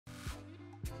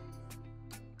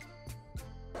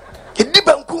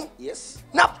Yes.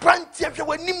 Na pranti ahwe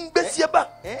wanim besieba.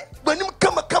 Wanim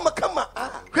kama.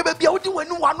 Hwe ba bia wodi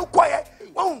wanu wanu koye.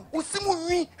 Won usimu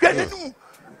nwi hwe nanum.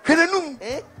 Hwe nanum.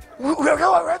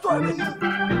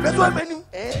 Rezo abenim.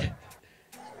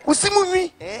 Usimu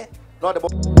nwi. No the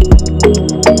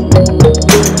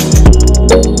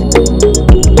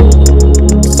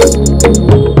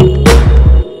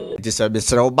Just a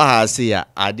bit of Bahasia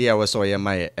idea was so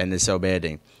my and the cell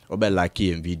bedding, or be like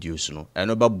videos, no,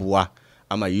 and over bois.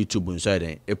 I'm a YouTube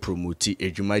inside a promote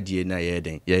a Jumadi na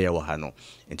yeding, wahano.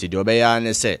 Into the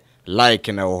Obeyan say, like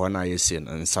an hour I sin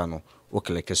and sano, work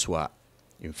like a swa.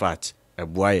 In fact, a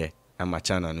boy and my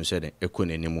channel who said a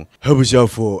couldn't anymore. How was your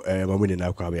for my winning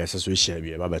now? As we share,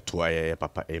 we have a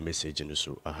papa a message in the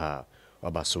so. Aha,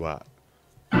 Abaswa.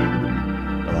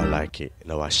 I like it,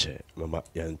 now I share, Mamma,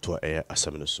 yan to air as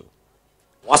some so.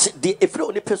 Was it the if you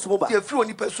only person over? If you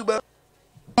only person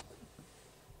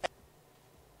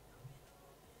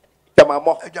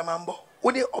Jamambo,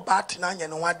 would it about nine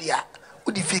and 1 year?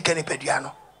 Would you feel any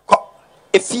pediano?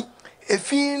 If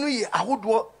you I would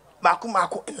walk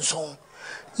Marco and so.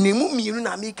 Nimu me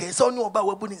na make so no about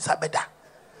what would in Sabeda.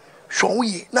 Show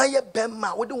ye, now ye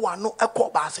bemma with the one no a call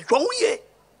bass. Show ye.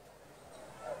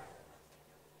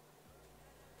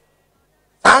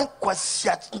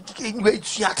 Anquasiat in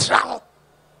which you are drowned.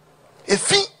 If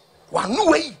he one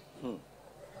way,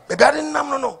 the garden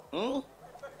no.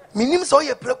 Minim so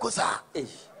ye precosa. A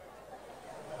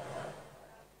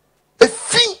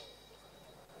fee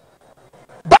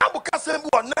Babu Casembu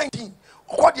on 19,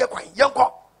 or dear quine, young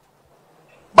cop.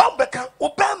 Bambeka,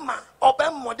 Obama,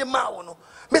 the Mao,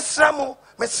 Miss Ramo,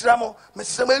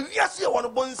 yes, you want to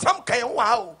bone some kind of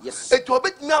wow. Yes, it will be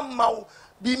now,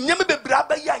 be never be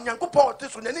brabber young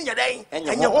porters on any day, and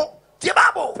your home.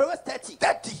 Tibabo, Proverbs 30,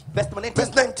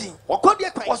 verse 19. Or could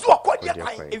you was what could you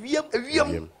find?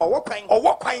 Or what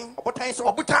kind, or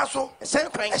butasso, a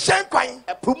shanquine,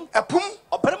 a pum,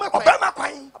 or Obama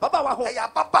quine, a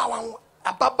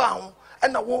baba,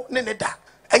 and a walk neneda.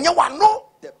 And you want no,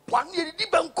 the one year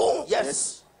dibanco.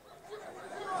 Yes.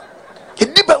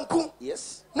 Dibanco.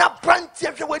 Yes. Now, Pranti,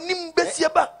 if you were nim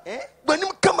besieba, when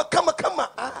you come,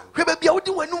 Rebbe be out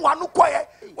when you want to quiet.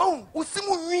 Oh,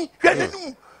 Usimu,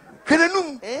 Renum.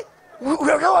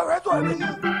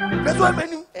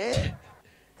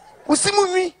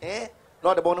 Usimu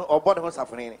not the bone or bottom of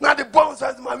suffering. Not the bones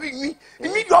as my ring.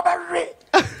 You need your berry.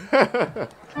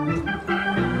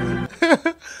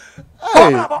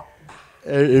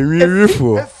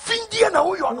 A Findian, a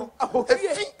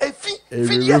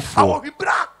our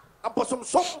bra, a bosom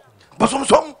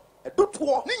some. A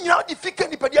dutour, Nina, the thick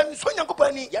and the pedian, Sonia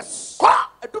company. Yes,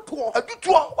 a dutour,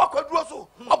 what could also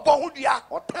a bondia,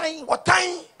 or time,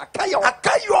 a kayo, a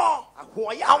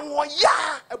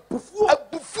hoya, a buffo, a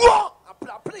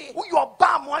play, who your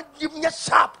bam one give me a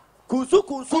sharp. Kusu,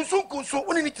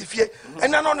 only need to fear,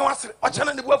 and I don't know what's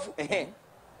on the waffle.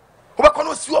 What can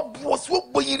was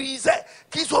what boy is a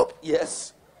kiss up?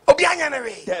 Yes,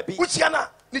 Obianare, which Yana,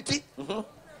 Niti.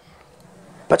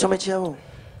 Pachomechao.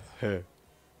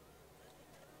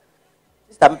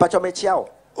 Pachomechiao.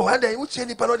 Oh, I didn't which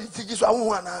any parody teaches I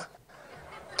want.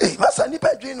 Eh, Massa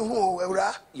Nipper Jane who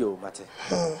you, Mate.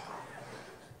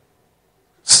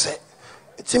 Say,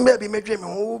 it's in baby, my dream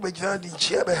who be joined in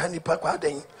chair by Honey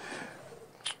Paquading.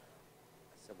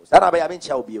 That I mean,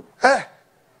 shall be. Eh,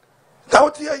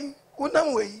 doubt ye,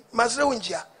 one way, Master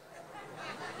Winchia.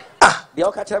 Ah, the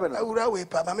Okachabin, I would away,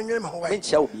 Papa, I mean,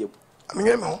 shall be. I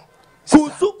mean,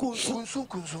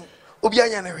 Kunsu,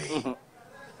 Obianare.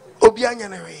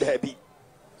 Obianare, Debbie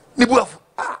Nibuaf,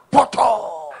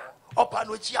 Poto,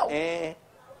 Opanochiao,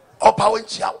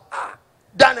 Opawanchiao,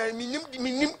 Dana,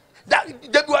 minim, that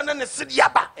the one and the city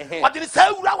yaba. What did it say?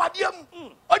 Rawadium,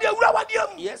 or the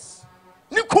Rawadium? Yes,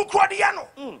 Niku Crodiano,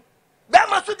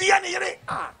 Bama Sudiani,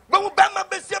 Bama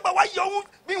Bessiaba, why you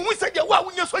mean we said you were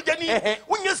when you're so Jenny,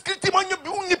 when you're scripting on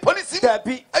your policy,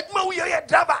 Debbie, at Mawia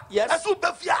Draba, yes,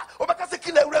 Subafia, or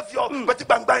Bacasakina Refio, but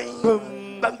bang bang.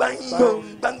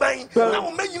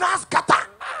 Now, may you ask Kata.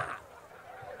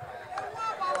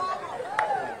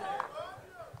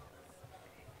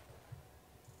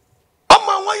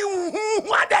 Amma, why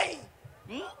you are they?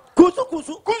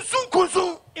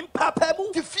 Kusu, in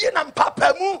Papamu, the fear and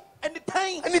Papamu, and the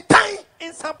time,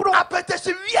 in Sabro, I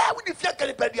petition, yeah, with the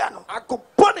Fiacali Pediano. I go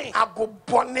bonny,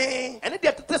 and it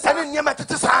gets the sun in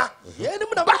Yamatisa. Yeah, the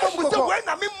way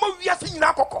I mean, Movias in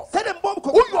Naco. Said them bomb,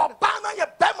 who you are banner, your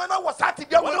Bamana was at the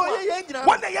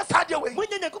one day, yes, had your way. When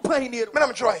you go pioneer,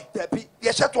 Madame Troy,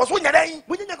 yes, that was when you're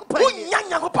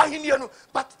pioneer,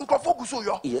 but in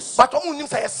Kofoguso, yes, but only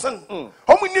say a son.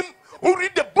 Homonym who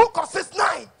read the book of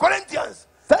 6:9 Corinthians.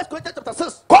 First Corinthians chapter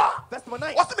 6. Verse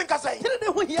 9. What's the mean, Casa?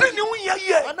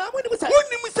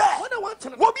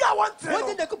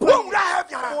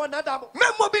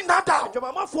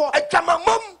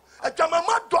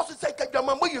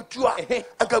 you two are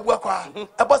a Gabuaka,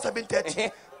 about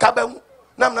 7:30. Cabin,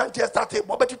 Namnantia started,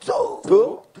 Bobby to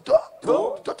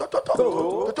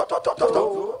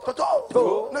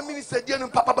Namini said, Yen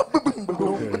and Papa,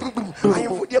 I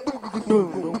am for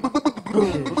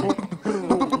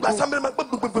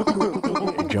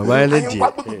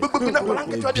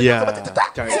the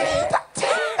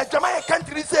Jamaica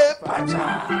country say,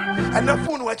 and a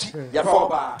phone watch,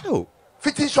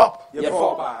 fitting shop,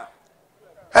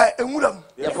 hey, and Woodham,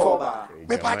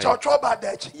 me patch our trouble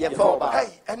that, hey,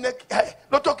 and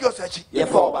not talk your search, hey,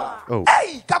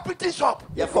 capital shop,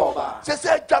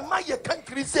 say, Jamaica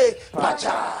country say,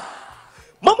 Pacha,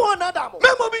 Mamma Nadam,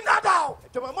 Mamma Binadao,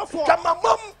 Jamma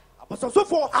Mum. So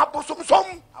for Abosom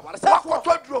some,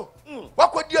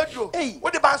 what could you do?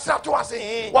 What the band start to us?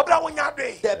 What about your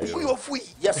day? We are free.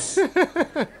 Yes.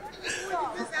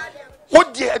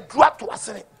 What dear drop to us?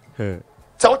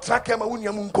 So track him a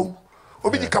Mungo,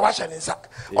 or be the Kawashan and sack,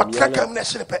 or track him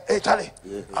national pay. Charlie,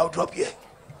 I'll drop here.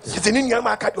 It's an Indian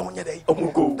market on your day.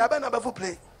 Daban never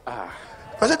play.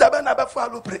 Was it Daban never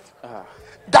follow play?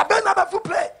 Daban never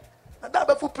play.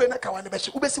 Daban play. Nakawan,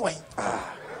 Ubesi wine.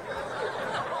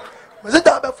 Was it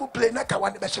double full play?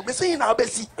 Nakawan, we see in our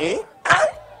Bessie, eh?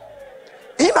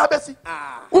 In our Bessie,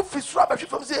 who fish rubbish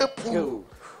from the pool.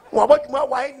 What about my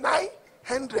wine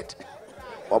 900?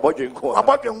 What about you? What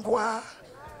about you?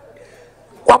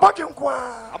 What about you?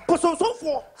 A person so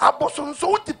for a person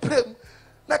so to play.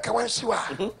 Nakawan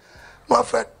Shiwa, my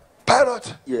friend,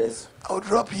 pilot. Yes, I'll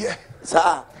drop here,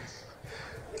 sir.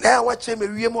 Now watch him a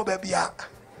real mobile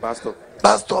bus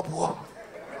stop war.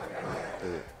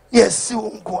 Yes,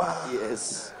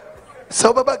 yes.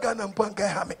 So Baba Gan and Panka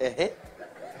Hammy.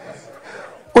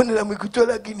 Only I'm going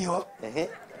to Guinea.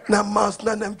 Na mouse,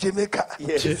 none Jamaica.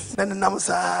 Yes. None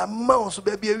of mouse,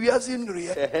 baby, we are in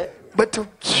Ria. But to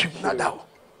now.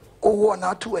 Oh, 1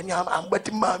 or 2 and yam,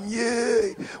 but ma'am,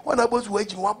 ye. When I was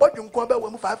waging, what about you?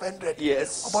 500.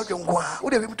 Yes. About you,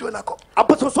 what have you to an acco? I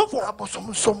put some for, I put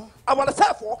some. I want to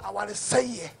say for, I want to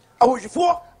say, I was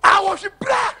for, I was your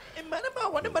brat.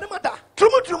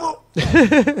 Trumo.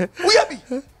 We are be.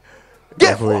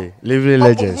 Therefore, living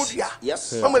legends.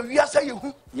 Yes. Mama, we are saying,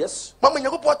 yes. Mama, you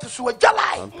go to Sua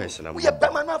Jalai. We are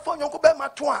Bamana for your Bama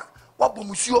Toa. What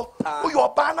Bumusio? Who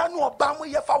your banner no Bama,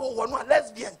 your foul one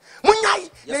lesbian. Munai,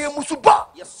 they Musuba.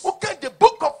 Yes. Okay, the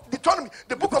book of Deuteronomy,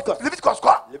 the book of Leviticus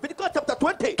chapter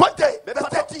 20, verse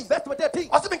 13.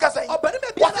 What's the big say? What's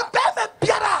the Bama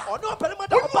Piara? Or no Bama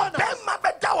Bama.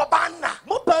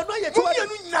 Mopano, you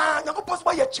go post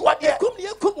by your Chiwadi.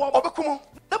 Obakumu.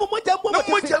 No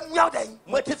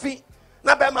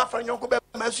na be ma fra nyonko be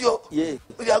masio ye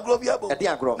we are globia bo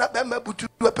na be ma butu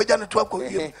a pagya no to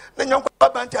akɔ na nyonko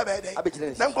ba ntia be dey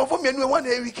na nkofo mienu e na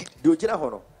wiki de ogina ho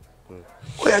no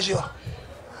o ya jio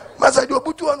masa de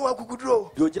obutu ono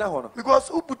akuguduro de ogina ho no because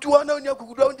obutu ono ni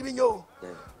akuguduro on di nyo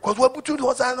cause obutu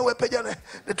do sa na we pagya no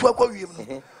de to akɔ wiem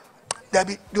no that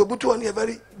be de obutu ono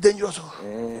very dangerous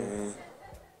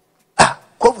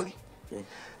kofuri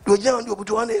de ogina ono de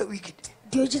obutu ono e wiki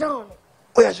de ogina ho no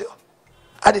o ya jio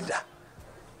adida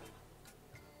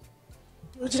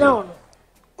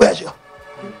where's your?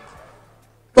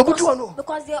 Because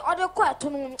the other quite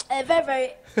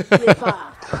very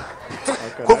far.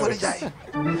 Go for the guy.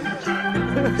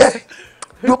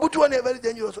 You put one very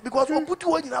dangerous because we put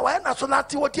one in our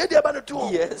nationality. What you about the two?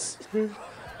 Yes.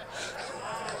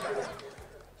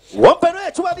 One penny,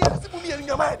 Chuadia, in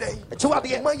your mind,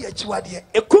 Chuadia, my Chuadia,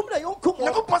 a kumna, you come,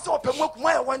 no possible to work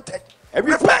my wanted.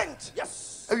 Repent,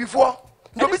 yes, before.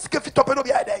 No be sike fit up no be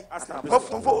adai.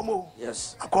 Conform mo.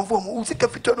 Yes. A conform who sike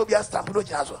fit no be stamp no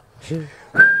jazo.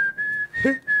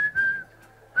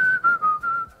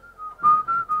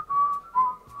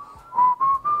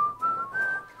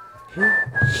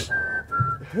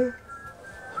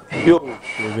 Yo,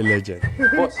 the legend.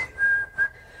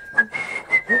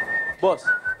 Boss.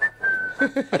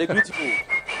 I dey greet you.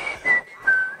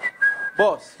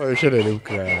 Boss. Oh, you should have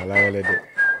looked like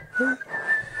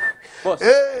boss.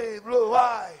 Hey, bro,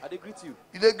 why? I dey greet you.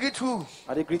 You dey greet who?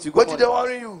 I dey greet you. What did they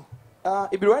worry you?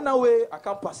 If you right now way, I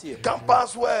can't pass here. Can't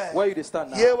pass where? Where you dey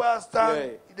stand now? Here where I stand. Yeah.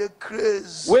 You dey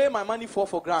crazy. Where my money for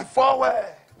grand? For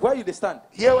where? Where you dey stand?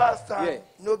 Here where I stand. Yeah.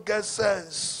 No get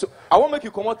sense. So I won't make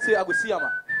you come out say I go see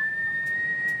Ama.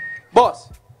 Boss.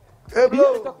 Hey,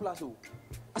 bro.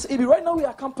 I said, if you right now way,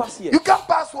 I can't pass here. You can't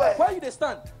pass where? Where you dey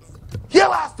stand? Here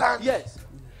where I stand. Yes.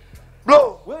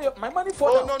 Bro. Where my money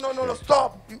for? Oh, no,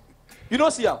 stop. You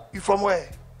don't see him? You from where?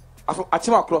 I'm from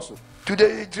Agyemang Cross.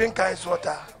 Today you drink ice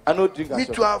water. I don't drink ice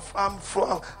water.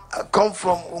 I come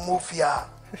from Umofia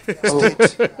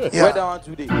State. Yeah. Where do I want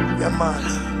today? Yeah, man.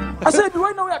 I said,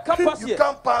 right now we are campus You here.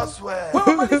 can't pass where.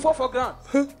 Where money for grand?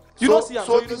 You don't see him.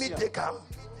 So you you don't need see to him. take him.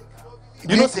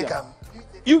 You don't take him.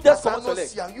 You just come to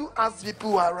see him. You ask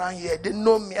people who are around here. They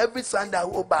know me. Every Sunday I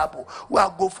go Bible. Where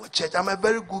I go for church. I'm a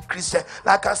very good Christian.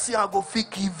 Like I see, I go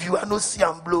fake view. I don't see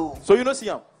him blow. So you don't see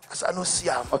him. I don't see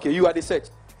him. Okay, you are the search.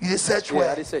 You the search Yeah, where?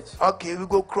 I the search. Okay, we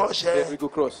go cross. Yeah, we go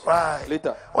cross. Right.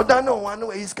 Later. Oh, that no one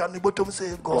where he's coming. The bottom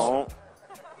say go.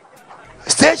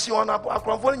 Station on a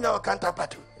controlling your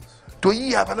counterpart. To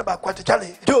ye have another quarter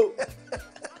Charlie. Do.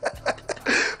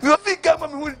 We will think I'm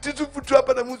going to put up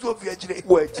and move of your Jimmy.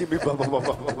 Where Jimmy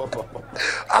Baba.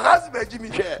 I asked me, Jimmy.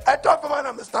 I thought for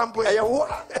I'm a standpoint.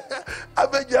 I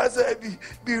bet you say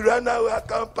be run out. I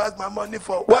can't pass my money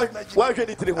for why should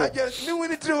it I just knew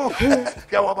it through.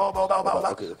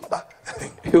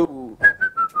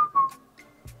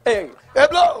 Hey, Hey,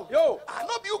 blow. yo. I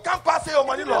know you can't pass your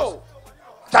money loss.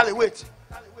 Charlie, wait.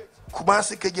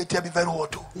 Kumasi KJT be very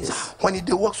hot. When it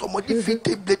work, somebody fit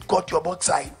take blade cut your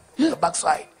backside. The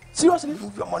backside. Seriously?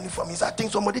 Move your money for me. So I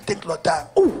think somebody take a lot of time.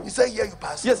 You say here you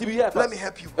pass. Yes, you be here. Let me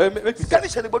help you. Make me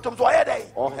Scanish at the bottom to a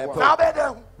head. Oh, help. Now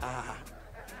better.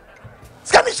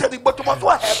 Scanish at the bottom to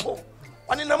a help.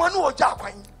 And in the man who are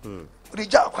jacking. The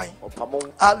jacking.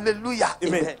 Hallelujah.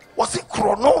 Amen. Was it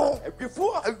chrono?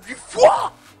 Before.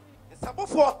 Before.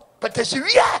 But the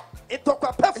Syria. It took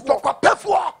a pep.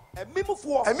 A mimo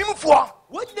for. A mimo for.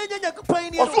 What did you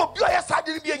complain? Also, you are sad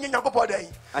to be in your body.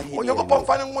 When you go for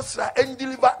finding Musa and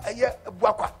deliver a year of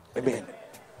Waka. Amen.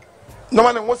 No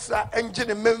man was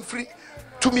engine and men free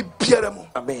to me, Pierremo.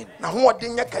 Amen. Now, what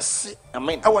did you see?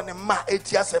 Amen. I want a ma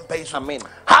 8 years and pay. Amen.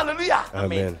 Hallelujah.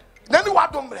 Amen. Then you are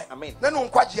dumb. Amen. Then you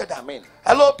quite yet. Amen.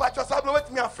 Hello, Patch,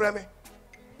 wait me a frame.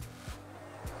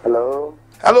 Hello.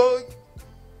 Hello,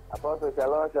 Apostle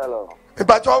Shalom.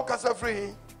 Patch, all cassa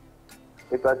free.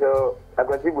 Because I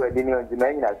got you with the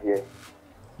Jimena here.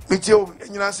 With you,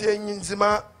 and you're saying in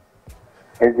Zima.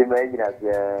 And Jimena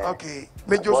here. Okay,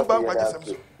 make your super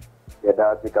watches. Yeah,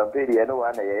 that's the company. I know,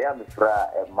 and I am fra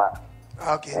and ma.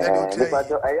 Okay, then you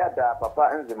tell I had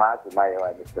Papa and Zima to my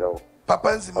wife. Papa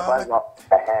and Zima. I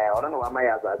don't know why my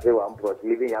house I say one pro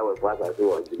living hour was I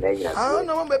was Jimena. Ah,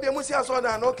 no, maybe I must say I saw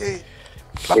that. Okay.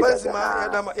 Papa and Zima,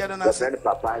 Yadana.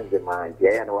 Papa and Zima,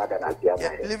 yeah, and what I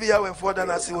see. Livia went for than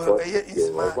I see what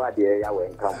is my body. I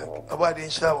went come about the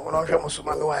show on our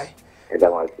Musumami. Why? I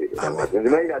want to.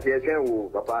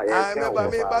 Papa, I remember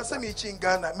me, Bassami in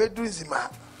Ghana, Meduzima.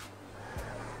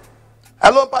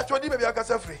 Hello, Pacho, maybe I can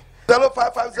say free.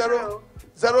 0550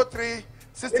 03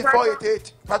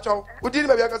 6488. Pacho, who did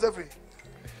maybe I can say free?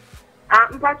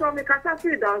 Pacho, me can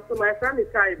say down to my friend is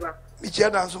Cyber. Me chair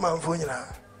dance to my phone.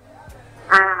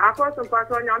 I call some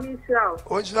Pacho, Yamin Shell.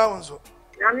 What's now also?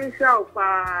 Yamin Shell,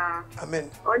 Amen.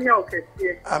 On your case.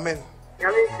 Amen.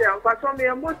 Yamin Shell, Pacho, me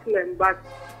a Muslim, but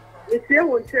it's here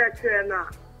won't church now.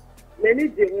 Many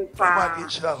didn't Body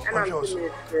shell.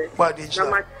 Body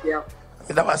shell.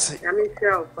 Never say. Yamin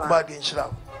Shell, Body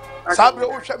shell. Sabre,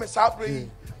 who shall me sabre?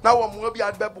 Now I'm going to be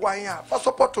at Bebwaya for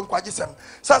support to Quagism.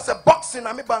 Such a boxing,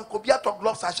 I mean, Banco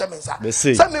gloves, I shall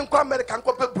say. Some in American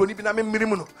copper, Bruni, I mean,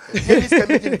 Minimuno. Yes,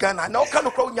 in Ghana. Now can you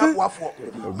call your wife for?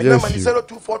 Minimum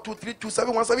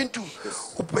 0242327172.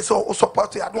 Who so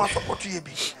support I don't support you.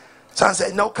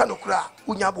 Sansa now can you cry?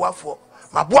 Unya for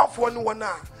my boy for no one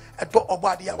now. At what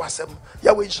Obadi Awasem,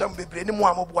 Yahweh Sham be any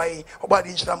more boy,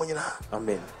 Obadi Shamina.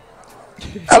 Amen.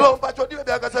 Hello, but what do you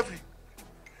have? But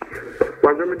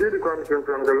I did come from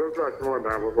the local more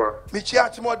than before.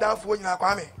 Michi more down for you,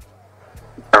 Kwame.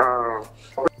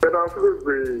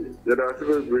 You'd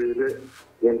absolutely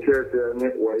in church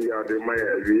where you are the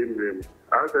Maya dream.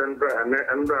 As and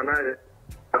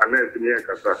I near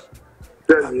Casa.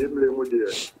 Tell me, Blue,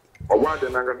 or what the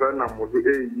Nagasana would be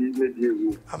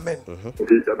you. Amen.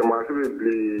 It is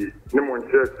massively no one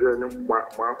church and my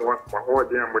whole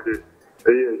damn with it.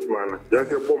 Yes, man.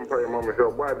 Just a bomb for your mama, so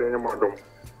why then your mother?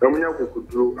 Amen.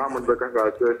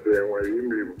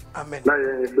 Amen. Now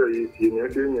you say you see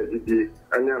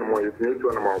and young more you need to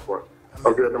an amount for.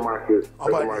 Okay, the masses,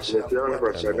 the masses, the other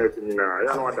person, I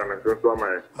know what I'm going to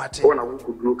my one I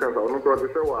could look at. I don't know what to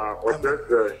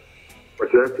say or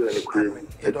just any cream.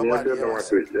 It's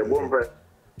bomb.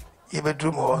 You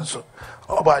bedroom also.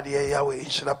 About the Yahweh in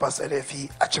Shirapas LFE,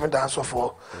 Achimeda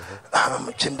for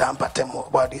Chindam Patemo,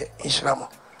 about the Inshramo.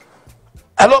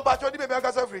 Hello, Pacho, maybe I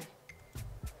got free.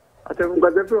 I tell you,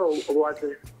 but the flow of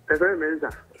water, a very mensa.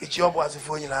 It's your boss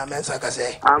for you, Mensa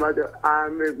Case. I'm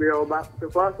the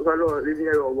first fellow living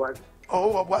here or what?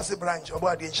 Oh, what's the branch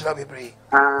about the Inshrabby?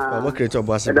 I'm a creator of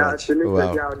Bossy Branch.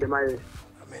 Amen.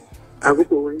 I go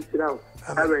to Inshrab.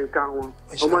 I will count.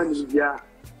 Amen.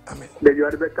 Amen. Then you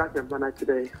are the best customer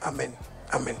today. Amen.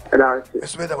 Amen. Hello.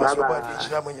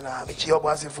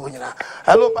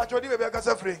 Pacho, di baby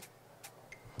akasa free.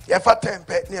 Ya fa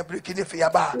tempe na break ni fe ya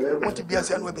ba. Won't be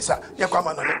ase no bisa. Ya kwa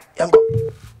ma no ne. Ya ngo.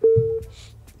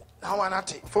 Na wa na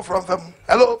te fo from fam.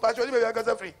 Hello, Pacho, di baby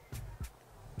akasa free.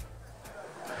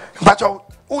 Pacho,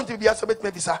 won't be ase bet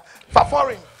me bisa. Fa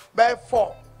foreign by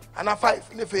 4 and a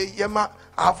 5 ni fe yema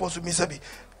afo so mi sabi.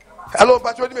 Hello,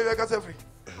 Pacho, di baby akasa free.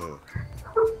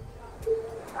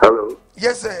 Hello.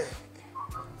 Yes, sir.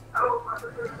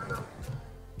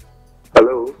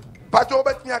 Hello. Pacho,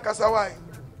 bet me akasa why?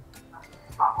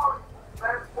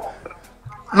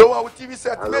 Lower TV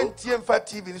set, men TM Fat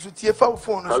TV, so TFL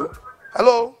phone. Hello.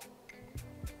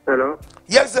 Hello.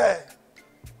 Yes, sir.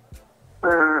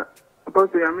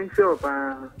 Apostle, I'm in shop.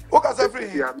 What can I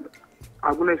free?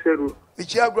 I'm going to say,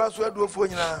 which you are grass where do for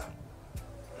you now.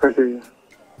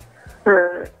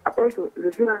 Apostle,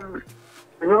 the thing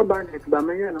no bandit, but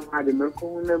me no had the milk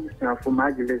for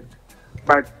my list.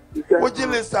 But what you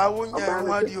list, I won't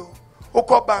want you.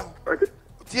 Okoh Bank.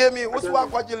 Tell me, what's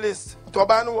what you list?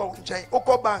 Tobano won't change.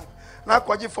 Okoh Bank. Now,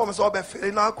 what you form so be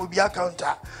filling now could be a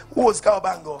counter. Who was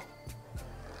Cowbango?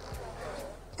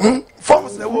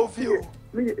 Forms the wolf you.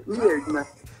 Me, what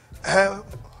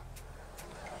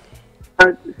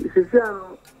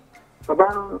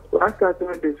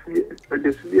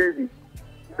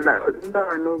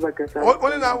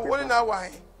now,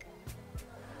 why?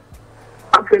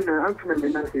 I'm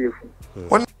feeling not here.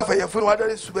 One for your food, what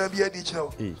is to be a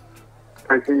digital?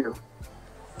 I see you.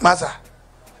 Massa,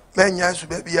 men yes,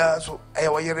 baby, so I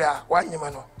were here, one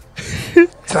yamano.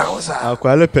 I'll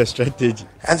call it a strategy.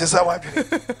 And the Sawa.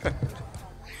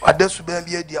 What does to be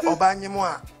a dear or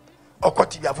Banyamua or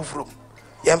Cotia from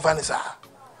Yamfanisa?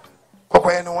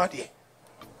 Cocoa no one day.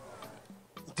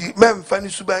 The men Fanny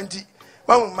Subanti,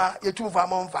 Mamma, your 2 for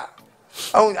Monfa.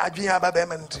 Only Adrian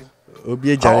Babamanti.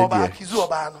 Obi Jandi.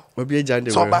 Kizubano. Obi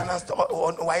Jandi. So Banas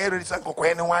on Wires and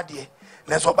Cocoa no one day.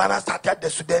 Nesobana started the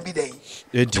Sudabi day.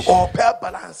 Or pair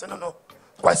balance, no.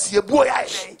 Quasi a boy, I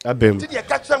say. Did you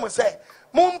catch them and say,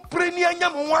 Mon Premier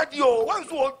Yamuadio,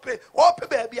 once will pay, or pay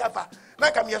baby afa.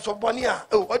 Nakam yes of Bonia,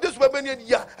 oh, or this woman in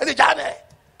ya, and the Jane.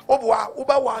 Oba,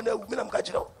 Uba, Minam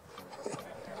Cachino.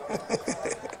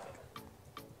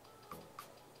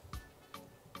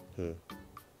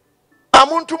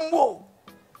 Amontumbo,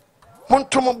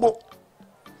 Montumbo,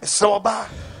 so ba,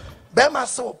 Bema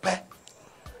so pe.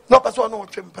 No person no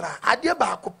chimpra. Adia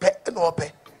ba ko pe no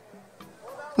pe.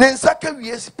 Ne nsaka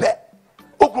wies pe.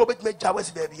 Ogro bet me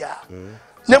jawes baby a.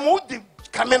 Ne mo di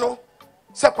kameno.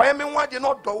 Se kwaye me nwade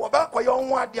no do wo ba kwaye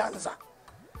onwade anza.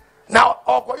 Na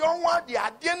okoye onwade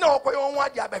ade na okoye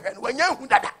onwade abehwe no wanya hu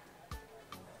dada.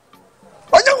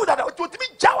 Wanya hu dada o ti bi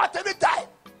jawa tebe tai.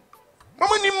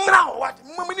 Mama ni mra o wat.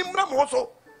 Mama ni mra mo so.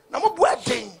 Na mo bu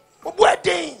aden. Mo bu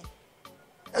aden.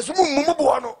 Esu mu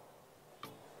bu no.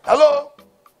 Hello.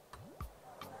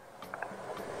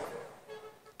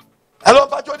 Hello,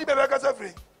 Pacho, di bebe kasa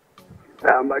free.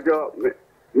 Pacho, me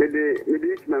me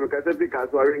kasa free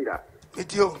kaswaringa.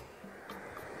 Itio.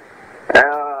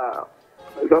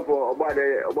 So for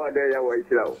obade ya wa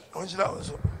isira. Onshira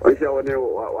so. Onshira wone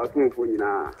wa sunfo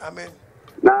nyina. Amen.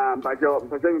 Na Pacho,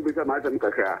 me bisa ma asem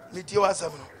kakra. Mitio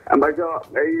asem. Pacho,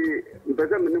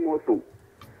 mpese me ni mo so.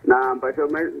 Na Pacho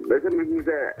me mu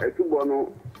se etubo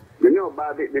no me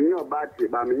oba ti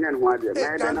ba me nyen ho ade.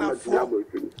 Me da na matu abo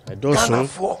tu. I don't know.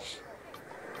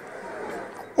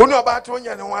 Onu oba to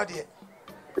nya ne ho ade.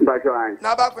 Pacho an.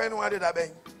 Na ba kwa ne ho ade da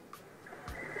ben.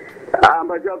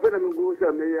 Pacho pe na me go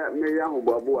se me ya ho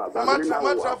babo a.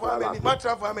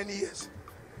 Matra for how many years?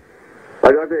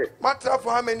 Pacho say. Matra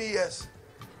for how many years?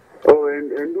 Oh,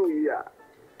 and do year.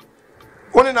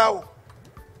 Only now.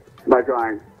 Pacho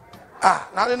an.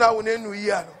 Now we need new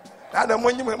year. And the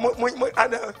money,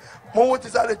 what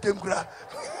is the tempura?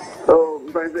 Oh,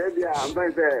 but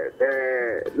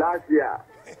last year,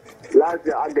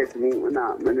 I get me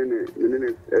now.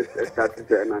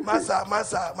 Massa,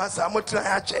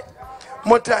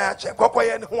 Motrayache,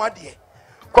 Cocoyan,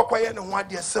 one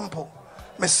dear simple.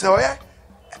 Miss Sawyer,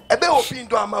 a bit of pin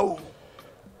to a mao.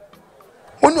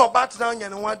 When you're back down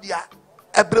and one dear,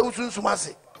 a browsing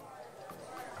sumasi.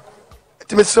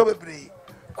 To Miss Soberby,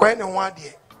 quite a one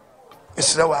dear.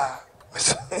 Miss Lawa.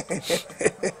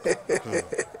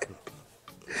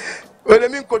 Well, I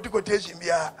mean, quotation be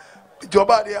a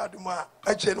job. They are Duma,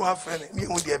 a genuine friend, me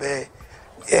would be a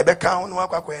back count,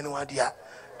 walk away, no idea.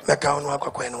 Back count, walk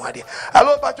away, no idea.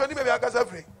 Hello, Patroni, maybe I got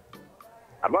free.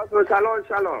 About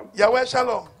Shalom. Yahweh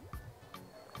Shalom.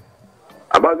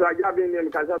 About Agyemang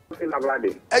and Kazapin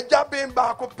Abadi. A jabbing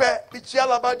back of pet, which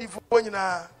yell about the phone.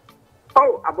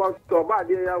 Oh, about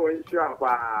Tobadi, Yahweh Shalom.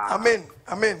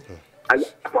 Amen.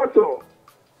 Apostle,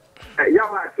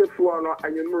 yawa sefuo no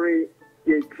anyemre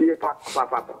ye tie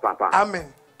papa. Amen.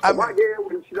 Amen.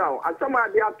 We shall.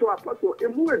 Asama de ato apostle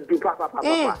emu edu papa.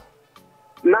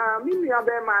 Na mimi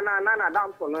abema na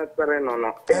dam for no spere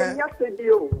no. Enya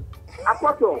sedio.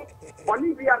 Apostle,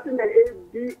 oni bi ase na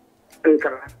ebi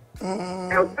nkara.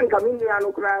 Nka mimi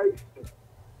anu kra.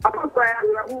 Apostle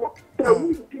ya wo.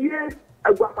 Ewu die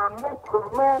agwama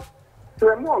mokro no.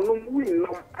 Tremo no wi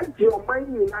no. Aje o man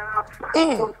nyina afa.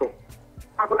 Apostle.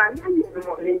 Abana yi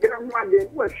no ngira ho ade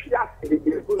wo ahia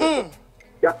se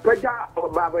ya paja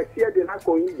baba sia de na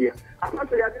ko India.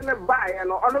 Apostle ya de na buy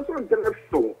no ono so ntele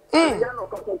so. Ya no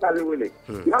ko tale wele.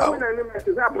 Na wona ni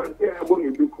message apostle ya bo ni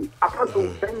duku.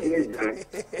 Apostle sen ni ya.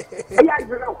 Ya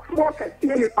jira ko ka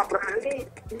tie pabrani.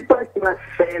 Ipa na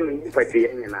sen ni pa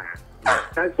tie ni na.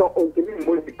 And so on to me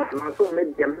mo di na so me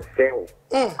dem sell.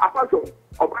 Apostle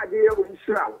Obadi yo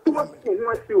Israel. Tu mo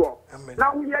si wo.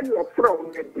 Na wo ye ni ofro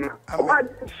na. Obadi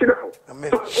Israel.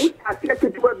 Amen. We atia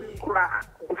ke tu bi kura.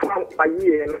 From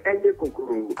Baye and any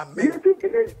kokuru. Amen.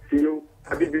 You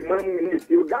Abibi man minutes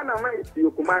you Ghana man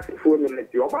you Kumasi 4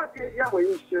 minutes. You about ya we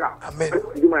Israel. Amen.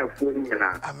 You my phone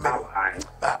na. Amen.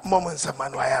 Moments of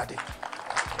man wayade.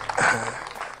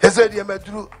 Ese dia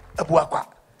medru abuakwa.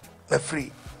 Na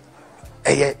free.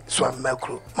 Eye so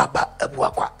makro maba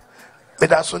abuakwa.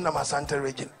 Medaso na Masanta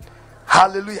region.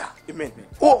 Hallelujah. Amen.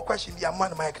 Oh question dia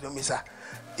man mic no misa.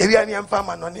 Ewi ani amfa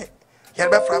ma no ne. Ye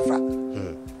be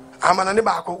frafra. Amana ne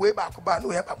ba ko we ba ko ba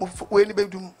no ye ba we ni be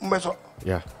dum mmeso.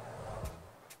 Yeah.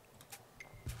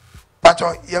 Pacho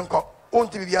yenko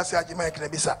onti bi ase Agyemang na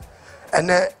bisa.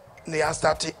 Ene ne ya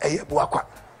start eye buakwa.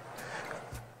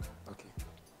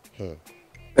 Okay.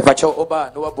 Pacho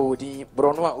oba no abodi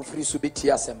brono a ofiri so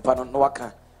beti asempa no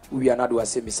waka wi anado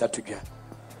asemisa tudwa.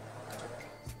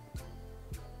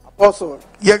 Also,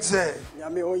 yes sir.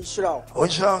 Yami o Israel. O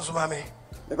Israel so mame.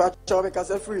 Me ba cho be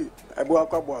kase free. Ebu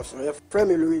akwa boss. E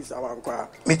frame Louis awankwa.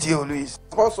 Metie o Louis.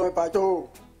 Also e pa cho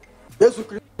Yesu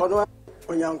Kristo no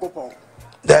onyankopon.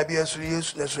 Da bi Yesu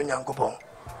na so nyankopon.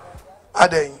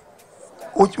 Adan.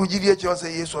 Ujidi e cho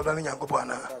say Yesu do nyankopon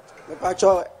na. Me pa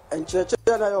cho encheche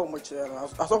na yo mo chere na.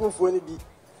 Asofofo ni bi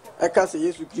e ka say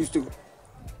Yesu Kristo.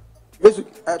 Yesu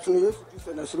atunu Yesu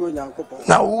Kristo na so nyankopon.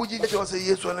 Na ujidi e cho say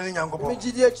Yesu na nyankopon. Me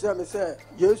jidi e chere me say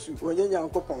Yesu onye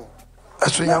nyankopon.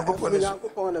 Aso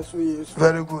nyankopon na so Yesu.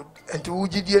 Very good. And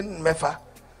ujidi mefa.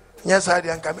 Nya sa de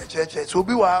anka me cheche. So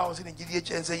bi wa o se ni jidi e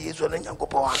chere say Yesu na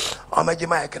nyankopon a. O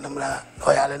Agyemang ka namra.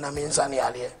 O yale na me nsa ne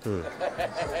yale.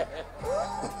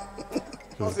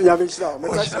 So ya me shira.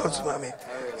 Me shira so mame.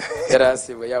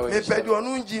 Gracias, we ya we. Me pedi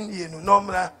onu njin yenu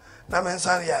nomra na me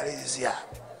nsa ne yale zia.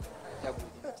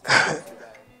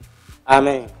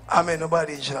 Amen. Amen.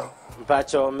 Nobody is now.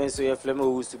 Pacho me so ye flame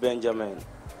o Wusu Benjamin.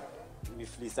 Mi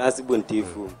fli sansi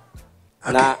bontefu.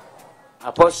 Na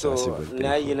apostle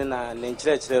na yene na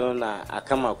nkyerɛkyerɛ no na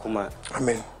akama kuma.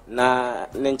 Amen. Na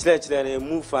nkyerɛkyerɛ na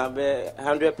mu fa be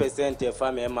 100% e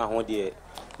fa me ma ho de.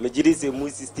 Me gidi se mu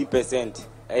 60%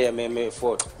 eye me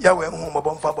fort. Ya we hu mo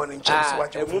bomfa bo nkyerɛ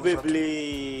watch. E mu beble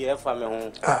e fa me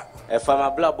ho. E fa ma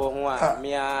blabo ho a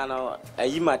me ana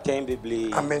ayi ma ten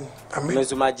beble. Amen. Amen. Me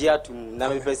so ma gi atum na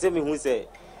me pese me hu se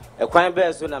e kwan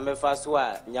be so na me fa so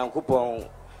a Nyankopɔn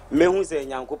me hu se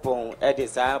Nyankopɔn e de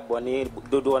sa bone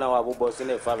dodo na wa bobo so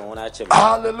na fa me ho na ache.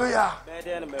 Hallelujah.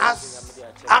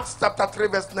 Acts chapter 3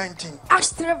 verse 19.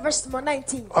 Acts 3 verse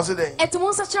 19. Also then.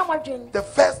 The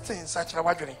first thing such a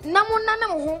wadwene.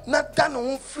 Na dan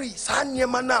ho free sa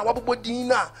niema na wabobo din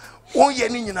na won ye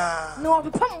ni nyina. No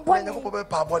pepam bone. Nyankopɔn be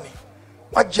pa bone.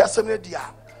 Wagye asɛm na dia.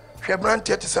 Hwɛ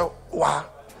brante te sɛ wa.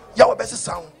 Ya wo bɛse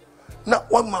sound. Na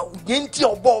wama yenti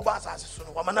obo ba asase so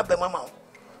no wama na bɛma ma.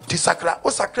 Ti sakra, o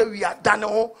sakra wi adane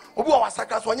ho. Obi wa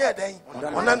sakra so nya den.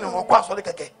 Ona ne ho kwa so le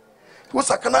keke. Wo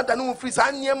sakana da no free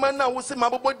sa niema na wo se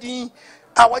mabobo din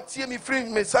a watie mi free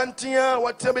me santia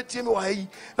watie betie mi wa yi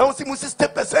na wo se mu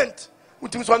 60%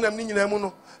 utimi so anam ni nyina mu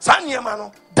no sa niema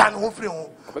no da no ho free ho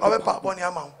obe pa boni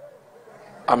ama ho.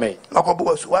 Amen. Nakobo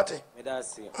wasu wate Me da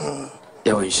se.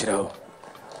 Ya wo Israel.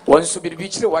 Won so bi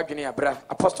kyire wadwene abra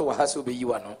apostle wa ha se obeyi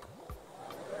wa no.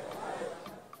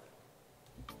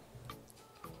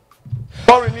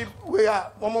 Sorry ni we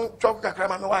are momo chok kakra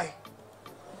ma me why.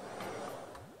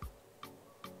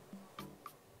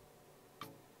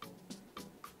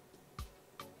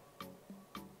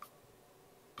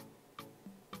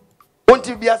 Won't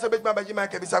you be asked about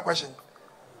Agyemang Kebisa question?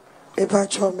 Eba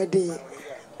cho me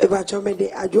de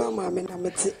adwo ma me na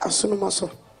meti asono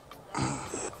so.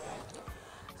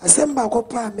 Asem ba ko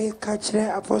pa me ka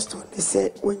kire apostle ne se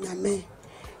wonyame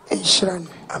enhran.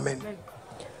 Amen.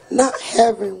 Na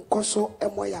heaven koso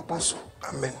emoya baso.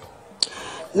 Amen.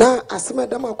 na asema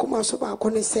dama kuma so ba ko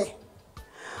ne se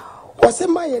wose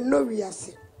ma ye no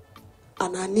wiase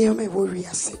anania ma wo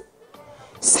wiase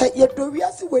se ye do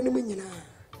wiase wani mu nyina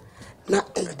na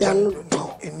edan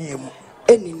do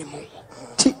eninimu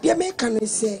ti de me kan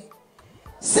se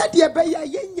de be ya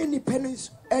yenye ni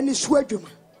penis eni so adwuma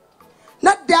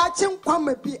na da ache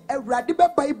nkwama bi awrade be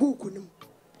bible kunim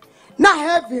na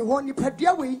heaven ho ni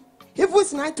padua we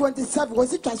Hebrews 9:27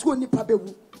 was it as woni pa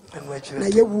bewu na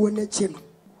ye wu na che no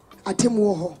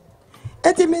atemu ho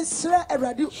eti mesra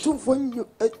awrade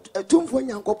tumfo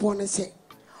nyankopon ne se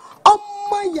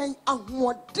omma yen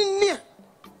ahodene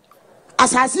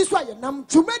asase so aye nam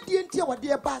tumadi enti wode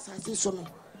e ba asase so no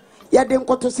ya de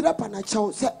nkotosira pa na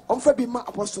chaw se omfa bi ma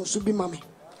apostle so bi ma me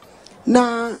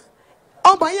na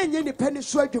omba ye nye ni peni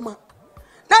so adwuma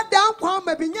na dan kwa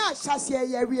ma bi nya asase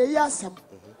ye wie ya asam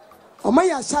oma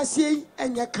ya asase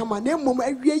enye kama na mmom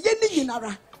awie ye ni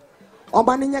nyinara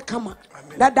omba ne nye kama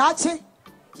na daache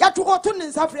ya to oto ne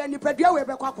nsafre ni padua we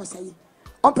be kwa kosayi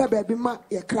ompa ba bi ma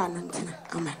ye kra na ntena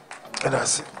amen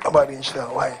that's about insha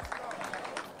why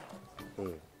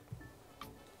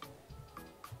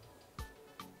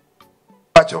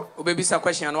Pacho obebisa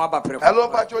question no aba pre hello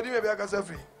Pacho di me be akasa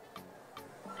free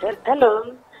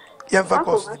Hello. Yen fa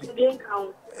course.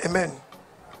 Amen.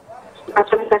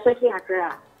 Atami kasa fi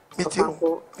akra.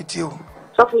 Mitio.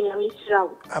 So fi yami shiraw.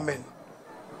 Amen.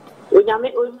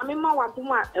 Onyame ma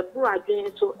waduma eburu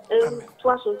adwen so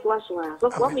tuaso a.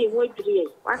 So for me ho adwiri e.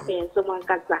 Wa kan so man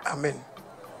kasa. Amen.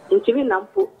 Ntimi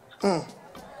nampo.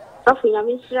 So fi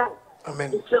yami shiraw.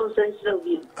 Amen. Shiraw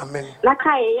bi. Amen. Na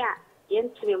kai ya yen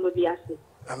timi mo bi ase.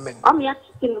 Amen. Am ya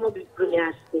timi mo bi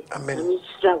ase. Amen.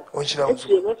 Shiraw.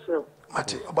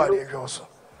 Mate about the also.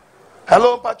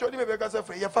 Hello, Pacho, di me be kasa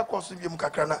free. Ye fa course bi mu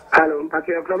kakra na. Hello,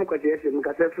 Pacho, e from ko je mu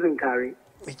kasa free nkari.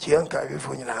 Mi chi nkari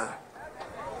fo nyina.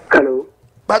 Hello.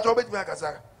 Pacho be mi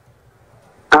kasa.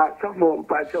 So mo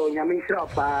Pacho nyame shira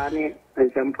pa ne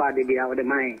nsempa de dia o de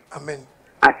mai. Amen.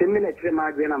 Asemi na tire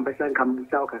ma gbe na mbesa nka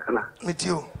mbusa o kakala. Mi ti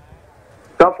o.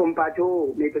 So from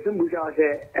Pacho me pese mbusa o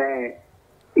se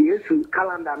Yesu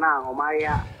calendar na o ma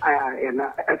ya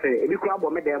na efe ebi kura bo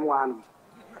me dem wa no.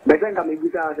 Besenga me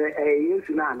bisa se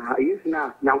Yesu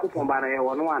na Nyankopon bara ye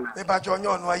wono ana. Me Pacho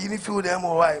nyo no ayi ni fiu dem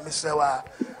o why Mr.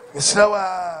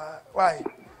 Why?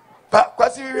 Pa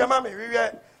kwasi wi ma me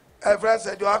wi friend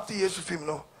said you have to Yesu film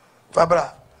no.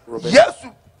 Fabra.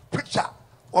 Yesu picture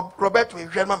of Robert we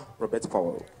hwe mam. Robert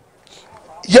Powell.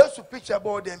 Yesu picture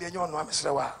board dem be nyo no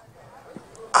Mr. Wa.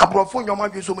 Abrofo nyo ma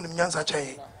dwe so mu nim nyansa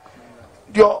kyen.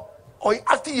 Dio o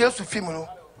acting Yesu film no.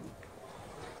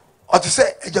 O te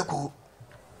say ejako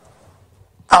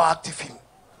our active film.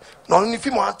 Not only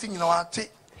film acting,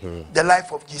 the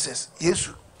life of Jesus.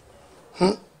 Yesu.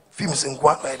 Films in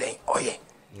one way then. Oh yeah.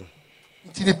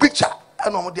 In the picture, I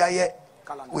know they are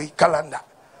with calendar.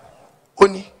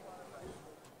 Only.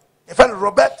 If I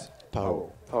Robert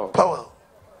Powell.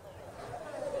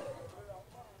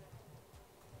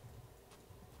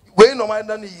 We no mind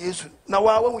than Yesu. Now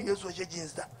why when we Yesu was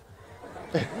jeans that?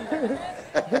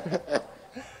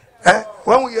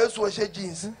 When we Yesu was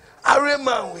jeans.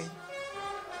 Areman we.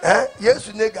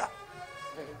 Yesu nega.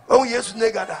 Oh Yesu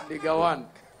nega da. Nega one.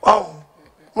 Oh.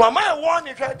 Mama one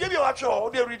if I give you a show,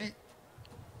 they ready.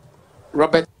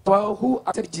 Robert Powell, who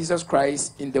acted Jesus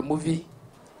Christ in the movie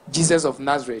Jesus of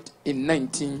Nazareth in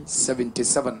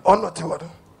 1977. Oh not what.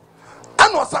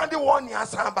 And was Sunday one year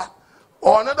samba.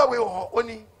 Or another way or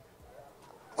only.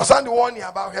 Or Sunday one year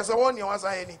about has a 1 year was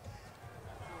any.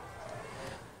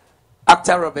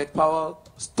 Actor Robert Powell,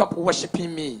 stop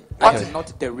worshiping me. I am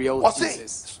not the real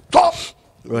Jesus. Stop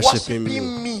worshiping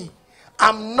me.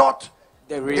 I'm not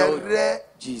the real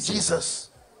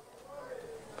Jesus.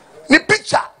 The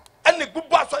picture and the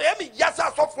buba so emi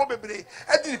yasa so for bebre.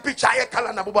 And the picture I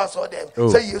kala na buba so them.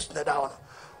 Say yes na down.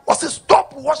 Was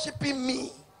stop worshiping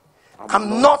me.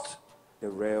 I'm not the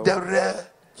real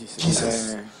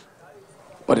Jesus.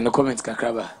 What in the comments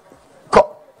kakraba?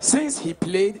 Since he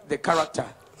played the character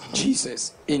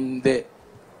Jesus in the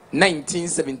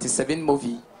 1977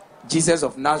 movie Jesus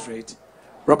of Nazareth,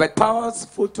 Robert Powell's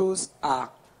photos are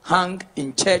hung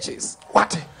in churches,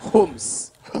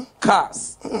 homes,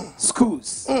 cars,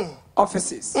 schools,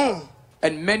 offices,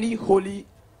 and many holy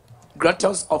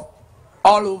grottos of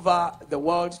all over the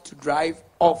world to drive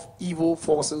off evil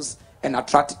forces and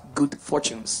attract good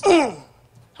fortunes.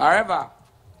 However,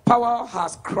 Powell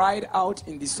has cried out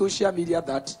in the social media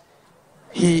that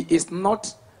he is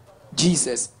not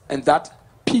Jesus and that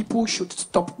people should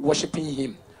stop worshiping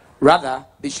him. Rather,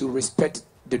 they should respect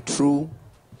the true,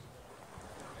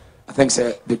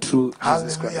 the true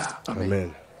Jesus Christ.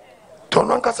 Amen. Don't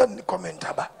want to comment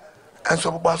about and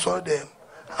so about them.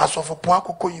 asofo pon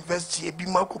Akoko University ebi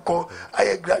ma Akoko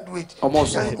aye graduate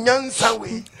nyansa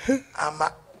we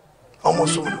ama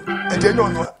omoso ede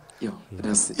no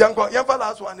yanko yanfa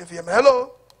last one if you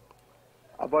hello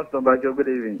Apostle Bajo, good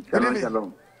evening.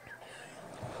 Shalom.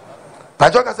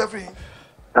 Bajo kase free.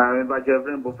 Bajo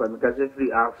friend bo fami kase free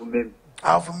half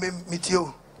mem meet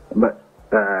you. But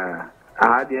I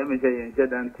had me say yen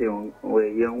dan te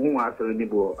we yen hu asoro ni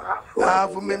bo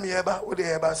half mem ye ba wo de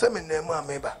ye ba se me na mu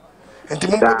ameba. Enti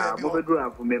mo be do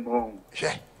half mem ho.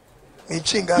 Hwe. Me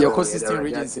chinga your consistent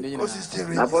regions in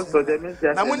the Apostle de me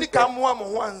say na mo ni ka mo am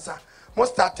ho ansa. Mo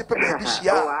start pe baby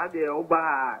shia. Oh, I dey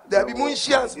oba. There be mun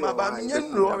shias ma ba me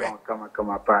nro we.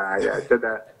 Come pa. I said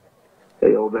that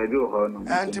eh o baby ho no.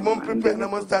 Anti mo prepare na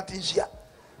mo start shia.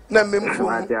 Na memfo.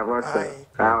 I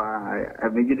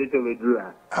me gidi to we do.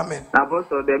 Amen.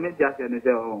 Apostle de me just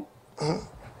say oh.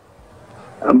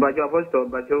 But Apostle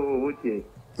but you uti.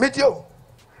 Meet you.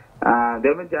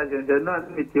 De me just say no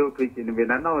meet you preaching be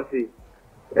na no say.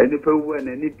 Any pe wo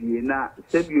na ni bi na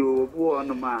se bi obu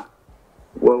ono ma.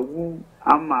 Wawu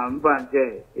ama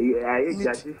mbanje aye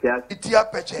jajisia itia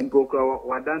peche ngoko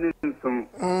wadane nso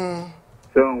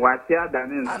so wati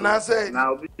adane nso na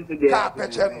obi su de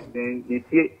peche ni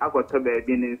ti akoto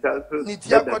baabi ni nsa so ni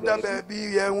ti akoto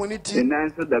baabi ye woni ti na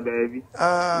nso da baabi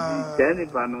tani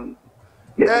pano no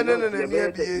ye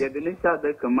de ni sa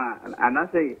da kama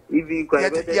anase even kwa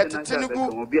be de na sa da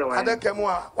kama obi awa adaka mu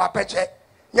a wa peche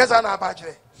nyesa na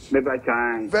abajire me ba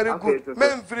chan very good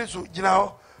men free so gina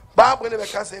ho Bible ne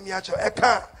beka se mi acho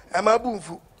eka e ma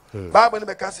bunfu Bible ne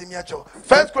beka se mi acho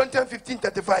 1 Corinthians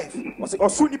 15:35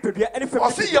 osu ni pedua ene fam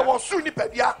osi ye osu ni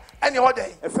pedua ene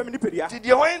hodai e fam ni pedua ti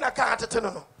de wan na ka atete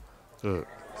no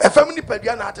e fam ni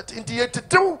pedua na atete nti ye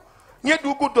tetew nye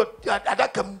du gudo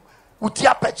adakam uti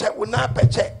apeche una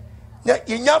apeche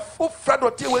ye nya fu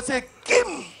frado tie we se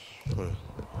kim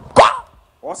ko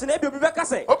osi na obi beka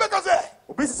se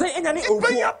obi se enya ni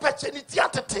owu ya peche ni ti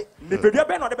atete ni pedua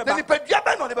be no de beba ni pedua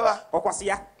be no de beba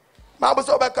okwasea ma bo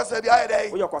so beka se bia dai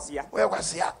wo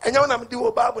yokwasea enya na mdi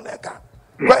wo babu na ka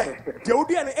we de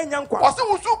odi ene enya nkwa o se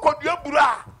wusu kodua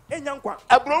bura enya nkwa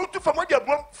abro tu fam de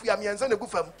abro fia mienza na gu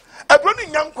fam abro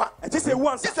ni nya nkwa e se wu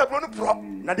ansa se abro no pro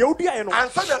na de odi aye no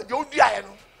ansa na de odi aye no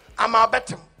ama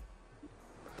betem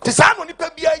ti sa no ni pa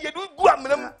bia ye du gu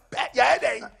amnam ya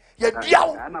dai ya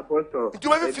diawo ana apostle tu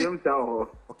me fi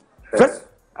first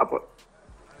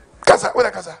kasa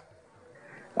wala kasa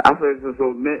after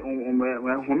so me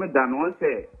me dan won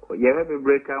say ye be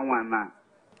break one na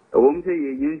won say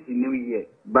ye yin si new year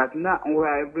but na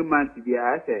every month bi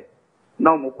I say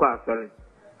na mo kwa sorry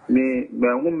me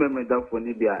hu me da for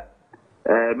ni bia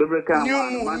be break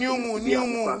new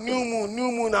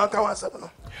moon na ka wasa no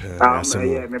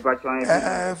yeah me pa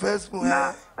try first moon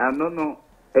na no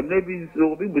maybe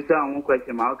so be busa one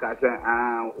question ma ka say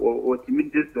o timi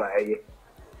dis to aye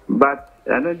but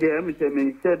I know the say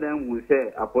me said them will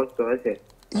say apostle say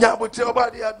nya but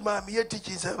about the adma me teach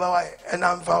say why and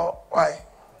am for why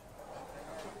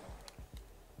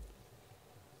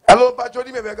hello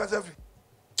pachodi me be ka say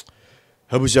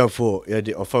Habuja for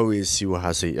the offer we see what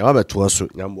has say I to us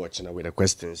nyam watching with the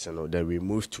questions and then we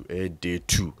move to a day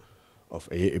 2 of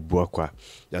a buakwa.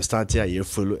 The start here you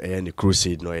follow a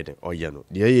crusade no or no.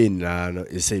 The ye na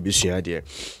say be there.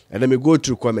 And let me go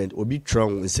through comment obi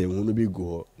tron say who be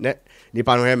go. Ne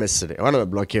nipa no hemesere. I want to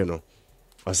block you no.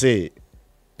 I say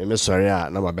I'm sorry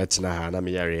na ma bet na ha na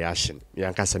me reaction. Me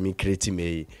ankasa me create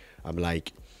me. I'm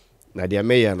like na dia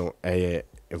me ya no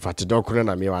in fact dokoro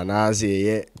na me wa na say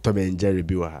ye Tom and Jerry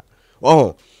bi wa ha.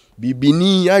 Oh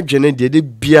bibini adwene de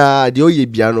bia de oye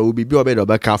bia no obi obe do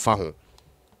be ka fa ho.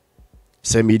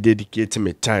 Say me dedicate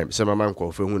me time say mama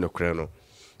nko fe hu no kre no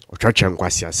otwatwa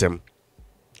nkwasi asem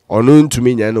ono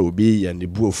ntumi nya na obi ya ne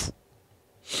buofu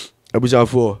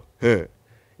abujafo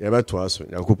ya beto aso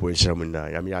yakopo nhiramu na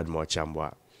ya me admo chambo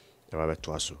a ya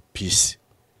beto aso peace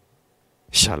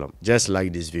shalom just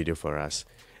like this video for us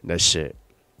na share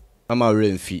mama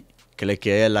remfi click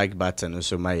your like button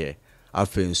so maye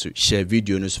afen so share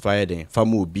video no so fire den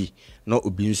fama obi na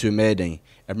obi nso meden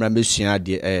emra mesua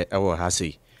de ewo ha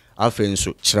sei afen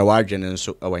so kyerɛwa adwene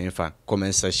nso awanyefa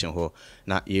comment section ho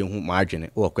na yehu ma adwene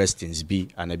o questions bi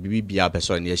ana bibia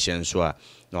person na yɛhyɛ nso a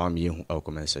na am yehu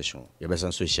comment section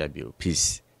yɛbɛsan so share bio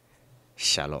peace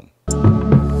shalom